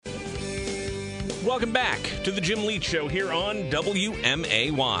Welcome back to the Jim Leach Show here on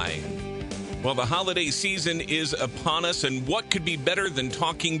WMAY. Well, the holiday season is upon us, and what could be better than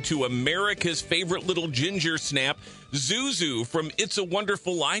talking to America's favorite little ginger snap, Zuzu from It's a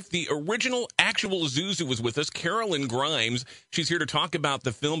Wonderful Life. The original actual Zuzu was with us, Karolyn Grimes. She's here to talk about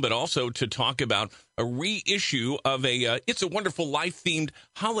the film, but also to talk about a reissue of a It's a Wonderful Life themed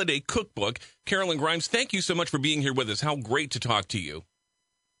holiday cookbook. Karolyn Grimes, thank you so much for being here with us. How great to talk to you.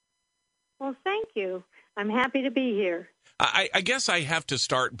 Well, thank you. I'm happy to be here. I guess I have to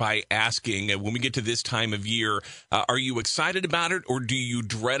start by asking, when we get to this time of year, are you excited about it, or do you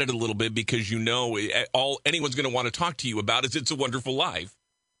dread it a little bit because you know all anyone's going to want to talk to you about is It's a Wonderful Life?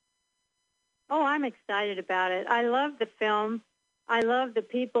 Oh, I'm excited about it. I love the film. I love the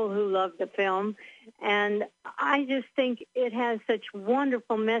people who love the film. And I just think it has such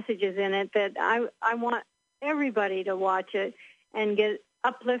wonderful messages in it that I want everybody to watch it and get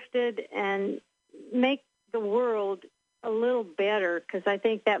uplifted and make the world a little better, because I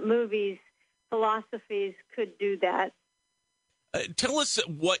think that movie's philosophies could do that. Tell us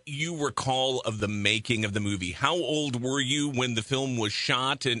what you recall of the making of the movie. How old were you when the film was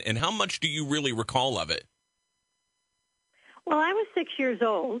shot, and how much do you really recall of it? Well, I was 6 years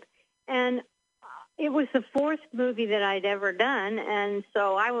old, and it was the fourth movie that I'd ever done, and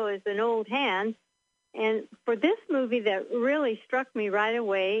so I was an old hand. And for this movie, that really struck me right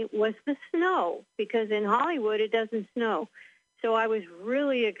away was the snow, because in Hollywood it doesn't snow. So I was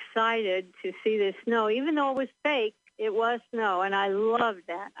really excited to see the snow. Even though it was fake, it was snow, and I loved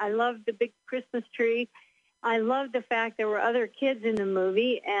that. I loved the big Christmas tree. I loved the fact there were other kids in the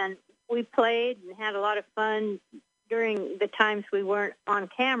movie, and we played and had a lot of fun during the times we weren't on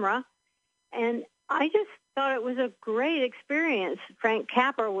camera. And I just thought it was a great experience. Frank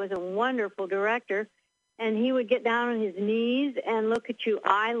Capra was a wonderful director. And he would get down on his knees and look at you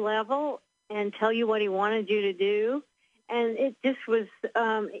eye level and tell you what he wanted you to do. And it just was,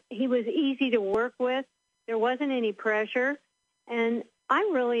 he was easy to work with. There wasn't any pressure. And I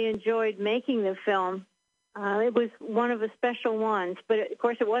really enjoyed making the film. It was one of the special ones. But, of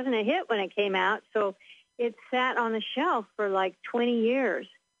course, it wasn't a hit when it came out. So it sat on the shelf for like 20 years.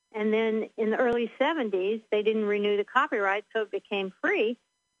 And then in the early 70s, they didn't renew the copyright, so it became free.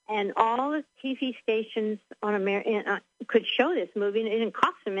 And all the TV stations on America could show this movie, and it didn't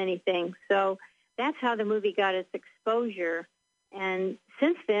cost them anything. So that's how the movie got its exposure. And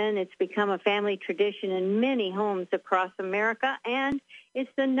since then, it's become a family tradition in many homes across America, and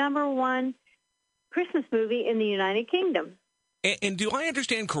it's the number one Christmas movie in the United Kingdom. And do I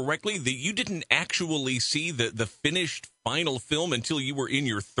understand correctly that you didn't actually see the finished final film until you were in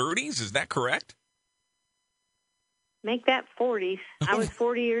your 30s? Is that correct? Make that 40s. I was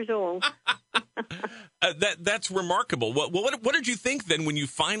 40 years old. That's remarkable. What did you think then when you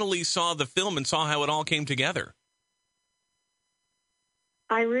finally saw the film and saw how it all came together?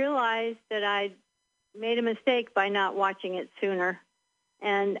 I realized that I'd made a mistake by not watching it sooner.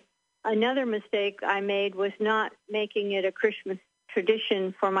 And another mistake I made was not making it a Christmas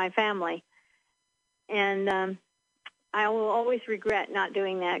tradition for my family. And I will always regret not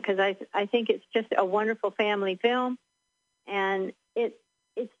doing that, because I think it's just a wonderful family film. And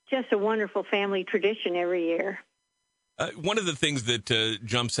it's just a wonderful family tradition every year. One of the things that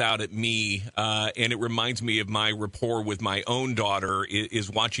jumps out at me, and it reminds me of my rapport with my own daughter, is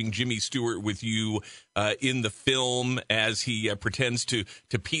watching Jimmy Stewart with you in the film as he pretends to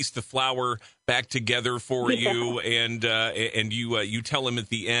piece the flower back together for you, and you tell him at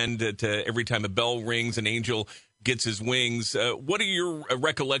the end that every time a bell rings, an angel gets his wings. What are your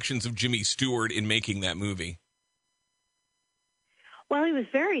recollections of Jimmy Stewart in making that movie? Well, he was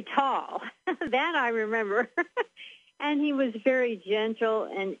very tall. That I remember. And he was very gentle,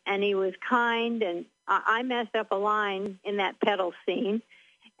 and he was kind. And I messed up a line in that pedal scene.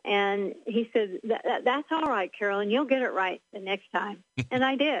 And he said, that's all right, Karolyn. You'll get it right the next time. And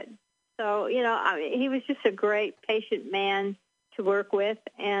I did. So, he was just a great, patient man to work with,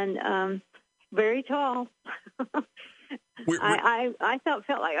 and very tall. I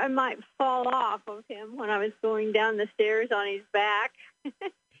felt like I might fall off of him when I was going down the stairs on his back.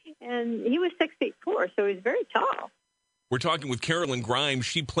 And he was 6'4", so he's very tall. We're talking with Karolyn Grimes.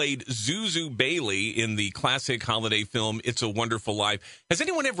 She played Zuzu Bailey in the classic holiday film It's a Wonderful Life. Has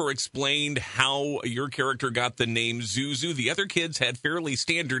anyone ever explained how your character got the name Zuzu? The other kids had fairly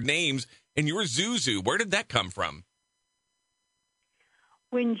standard names, and you're Zuzu. Where did that come from?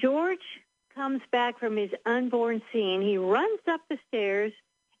 When George comes back from his unborn scene, he runs up the stairs,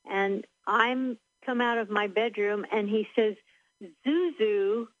 and I'm come out of my bedroom, and he says,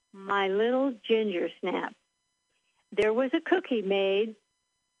 Zuzu, my little ginger snap. There was a cookie made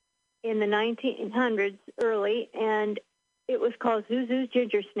in the 1900s early, and it was called Zuzu's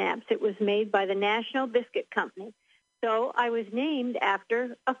Ginger Snaps. It was made by the National Biscuit Company. So I was named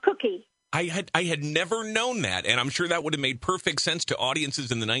after a cookie. I had never known that, and I'm sure that would have made perfect sense to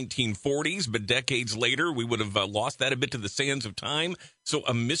audiences in the 1940s, but decades later, we would have lost that a bit to the sands of time. So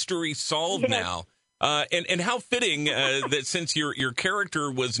a mystery solved now. And how fitting that since your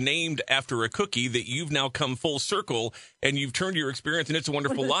character was named after a cookie, that you've now come full circle and you've turned your experience in It's a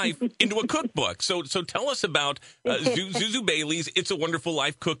Wonderful Life into a cookbook. So tell us about Zuzu Bailey's It's a Wonderful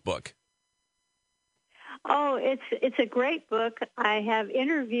Life cookbook. Oh, it's a great book. I have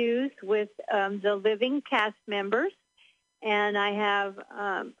interviews with the living cast members, and I have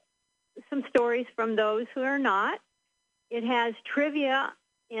some stories from those who are not. It has trivia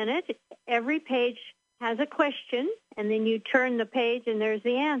in it. Every page has a question, and then you turn the page, and there's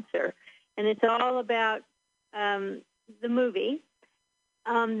the answer. And it's all about the movie.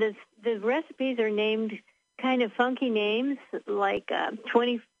 The recipes are named kind of funky names, like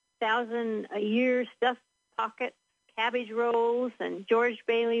 20,000 a year stuffed pockets, cabbage rolls, and George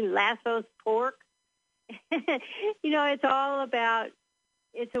Bailey Lasso's pork. It's all about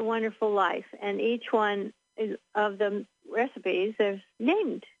It's a Wonderful Life, and each one of the recipes is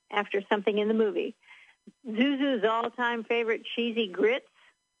named after something in the movie. Zuzu's all-time favorite cheesy grits,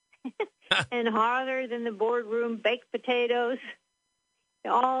 and harder than the boardroom baked potatoes.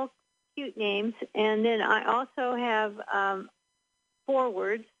 All cute names. And then I also have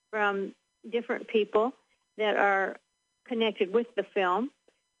forewords from different people that are connected with the film.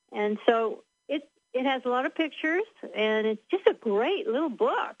 And so it has a lot of pictures, and it's just a great little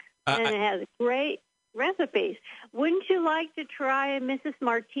book. And it has great recipes. Wouldn't you like to try Mrs.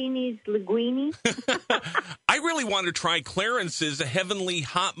 Martini's linguine? I really want to try Clarence's heavenly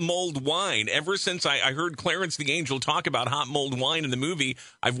hot mulled wine. Ever since I heard Clarence the Angel talk about hot mulled wine in the movie,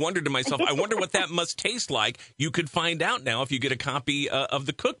 I've wondered to myself, I wonder what that must taste like. You could find out now if you get a copy of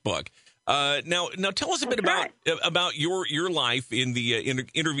the cookbook. Now tell us a bit about your life in the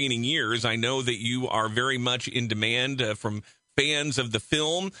intervening years. I know that you are very much in demand from fans of the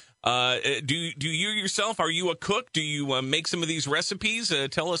film. Do you yourself, are you a cook? Do you make some of these recipes?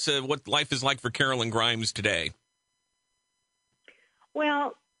 Tell us what life is like for Karolyn Grimes today.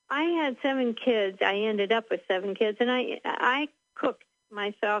 Well, I had 7 kids. I ended up with 7 kids, and I cooked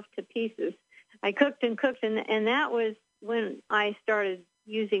myself to pieces. I cooked, and that was when I started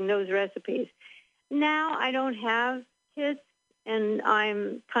using those recipes. Now I don't have kids, and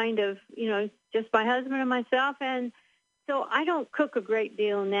I'm kind of, just my husband and myself, and so I don't cook a great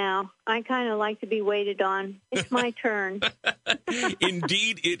deal now. I kind of like to be waited on. It's my turn.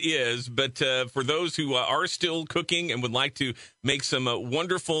 Indeed it is. But for those who are still cooking and would like to make some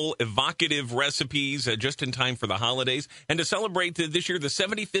wonderful, evocative recipes just in time for the holidays and to celebrate this year the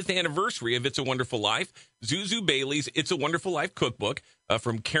 75th anniversary of It's a Wonderful Life, Zuzu Bailey's It's a Wonderful Life cookbook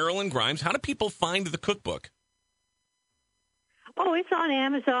from Karolyn Grimes. How do people find the cookbook? Oh, it's on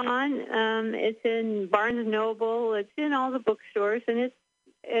Amazon. It's in Barnes & Noble. It's in all the bookstores, and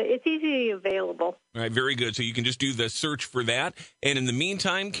it's easily available. All right, very good. So you can just do the search for that. And in the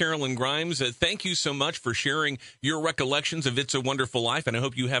meantime, Karolyn Grimes, thank you so much for sharing your recollections of It's a Wonderful Life, and I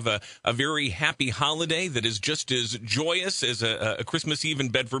hope you have a very happy holiday that is just as joyous as a Christmas Eve in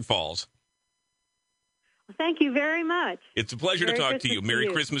Bedford Falls. Thank you very much. It's a pleasure to talk to you. Merry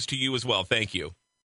Christmas to you as well. Thank you.